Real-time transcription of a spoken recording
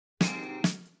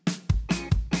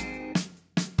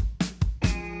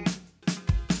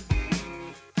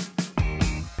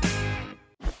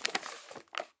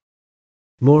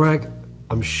Morag,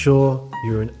 I'm sure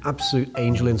you were an absolute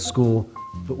angel in school,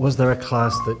 but was there a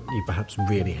class that you perhaps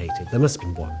really hated? There must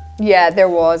have been one. Yeah, there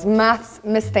was. Maths,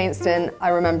 Miss Thainston, I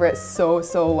remember it so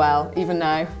well, even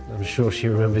now. I'm sure she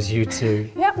remembers you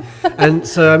too. Yep. And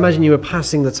so I imagine you were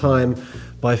passing the time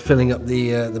by filling up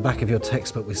the back of your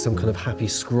textbook with some kind of happy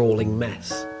scrawling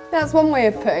mess. That's one way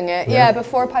of putting it. Yeah,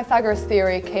 before Pythagoras'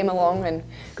 theory came along and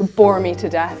could bore me to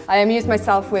death, I amused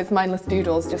myself with mindless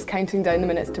doodles, just counting down the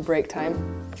minutes to break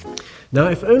time. Now,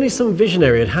 if only some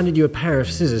visionary had handed you a pair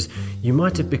of scissors, you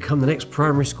might have become the next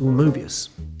primary school Mobius.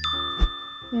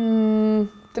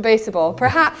 Debatable,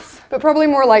 perhaps, but probably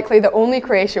more likely the only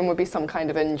creation would be some kind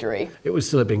of injury. It would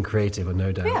still have been creative,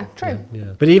 no doubt. Yeah, true.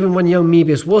 Yeah. But even when young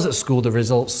Mobius was at school, the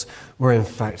results were in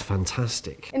fact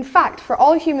fantastic. In fact, for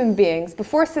all human beings,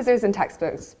 before scissors and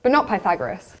textbooks, but not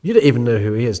Pythagoras. You don't even know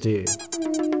who he is, do you?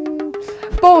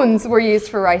 Bones were used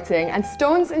for writing, and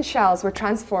stones and shells were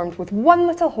transformed with one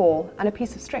little hole and a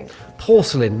piece of string.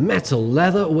 Porcelain, metal,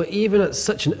 leather were even at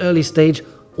such an early stage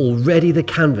already the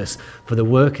canvas for the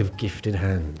work of gifted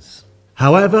hands.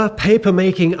 However, paper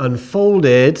making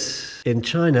unfolded in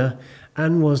China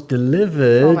and was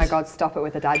delivered Oh my God, stop it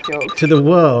with a dad joke. to the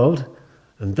world,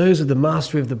 and those with the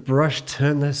mastery of the brush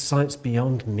turned their sights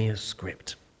beyond mere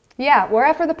script. Yeah,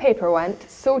 wherever the paper went,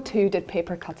 so too did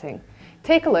paper cutting.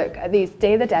 Take a look at these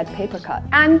Day of the Dead paper cuts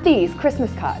and these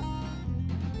Christmas cuts.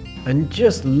 And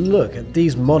just look at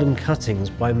these modern cuttings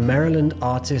by Maryland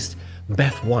artist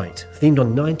Beth White, themed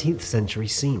on 19th century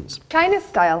scenes. China's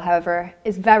style, however,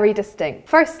 is very distinct.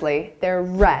 Firstly, they're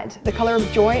red, the colour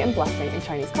of joy and blessing in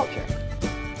Chinese culture.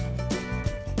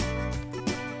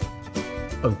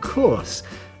 Of course.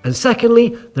 And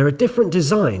secondly, there are different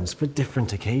designs for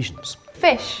different occasions.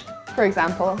 Fish, for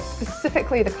example,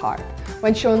 specifically the carp,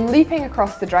 when shown leaping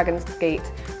across the Dragon's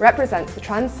Gate, represents the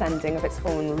transcending of its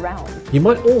own realm. You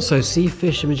might also see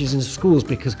fish images in schools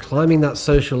because climbing that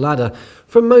social ladder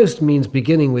for most means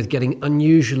beginning with getting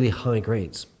unusually high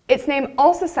grades. Its name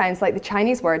also sounds like the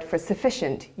Chinese word for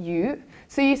sufficient, yu,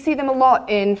 so you see them a lot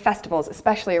in festivals,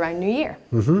 especially around New Year.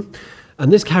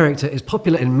 And this character is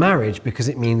popular in marriage because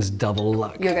it means double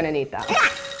luck. You're going to need that.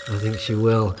 I think she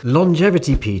will.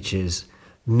 Longevity peaches,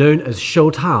 known as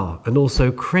shoutao, and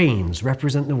also cranes,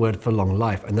 represent the word for long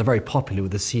life, and they're very popular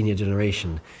with the senior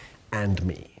generation and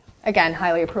me. Again,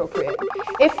 highly appropriate.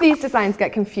 If these designs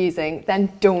get confusing,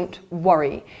 then don't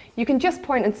worry. You can just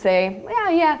point and say,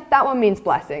 yeah, that one means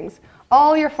blessings.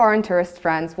 All your foreign tourist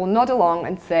friends will nod along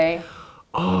and say,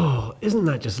 oh, isn't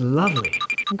that just lovely?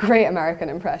 Great American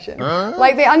impression.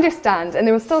 Like they understand, and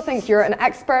they will still think you're an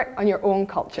expert on your own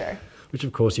culture. Which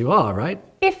of course you are, right?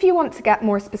 If you want to get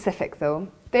more specific though,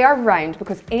 they are round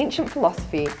because ancient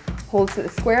philosophy holds that the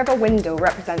square of a window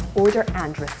represents order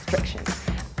and restriction.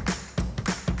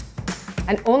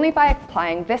 And only by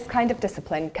applying this kind of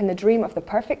discipline can the dream of the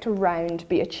perfect round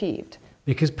be achieved.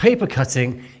 Because paper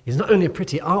cutting is not only a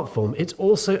pretty art form, it's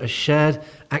also a shared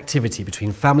activity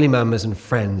between family members and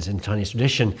friends in Chinese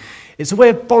tradition. It's a way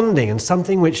of bonding and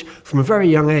something which, from a very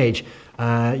young age,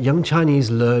 young Chinese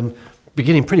learn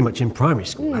beginning pretty much in primary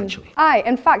school, actually. Aye,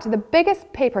 in fact, the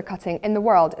biggest paper cutting in the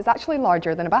world is actually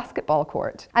larger than a basketball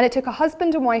court. And it took a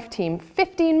husband and wife team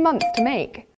 15 months to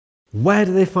make. Where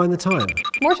do they find the time?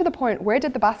 More to the point, where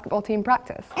did the basketball team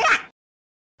practice?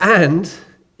 And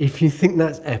if you think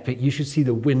that's epic, you should see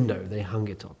the window they hung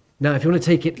it on. Now, if you want to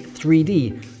take it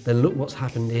 3D, then look what's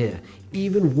happened here.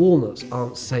 Even walnuts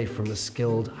aren't safe from the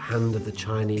skilled hand of the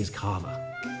Chinese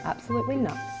carver. Absolutely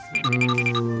nuts.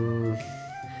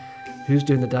 Who's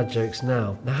doing the dad jokes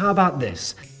now? Now, how about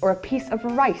this? Or a piece of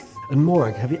rice. And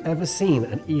Morag, have you ever seen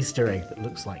an Easter egg that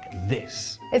looks like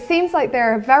this? It seems like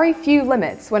there are very few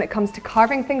limits when it comes to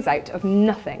carving things out of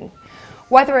nothing.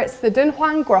 Whether it's the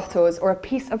Dunhuang grottos or a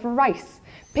piece of rice,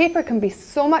 paper can be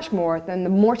so much more than the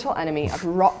mortal enemy of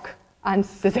rock and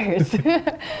scissors.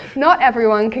 Not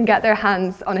everyone can get their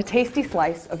hands on a tasty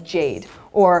slice of jade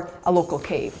or a local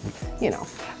cave, you know.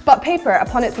 But paper,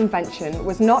 upon its invention,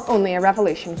 was not only a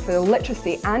revolution for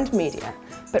literacy and media,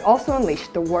 but also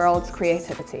unleashed the world's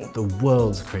creativity. The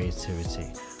world's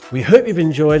creativity. We hope you've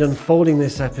enjoyed unfolding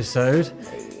this episode.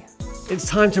 It's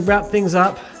time to wrap things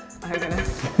up. Oh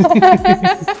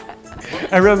goodness.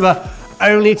 And remember,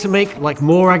 only to make like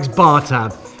Morag's bar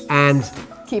tab and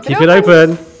Keep it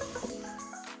open.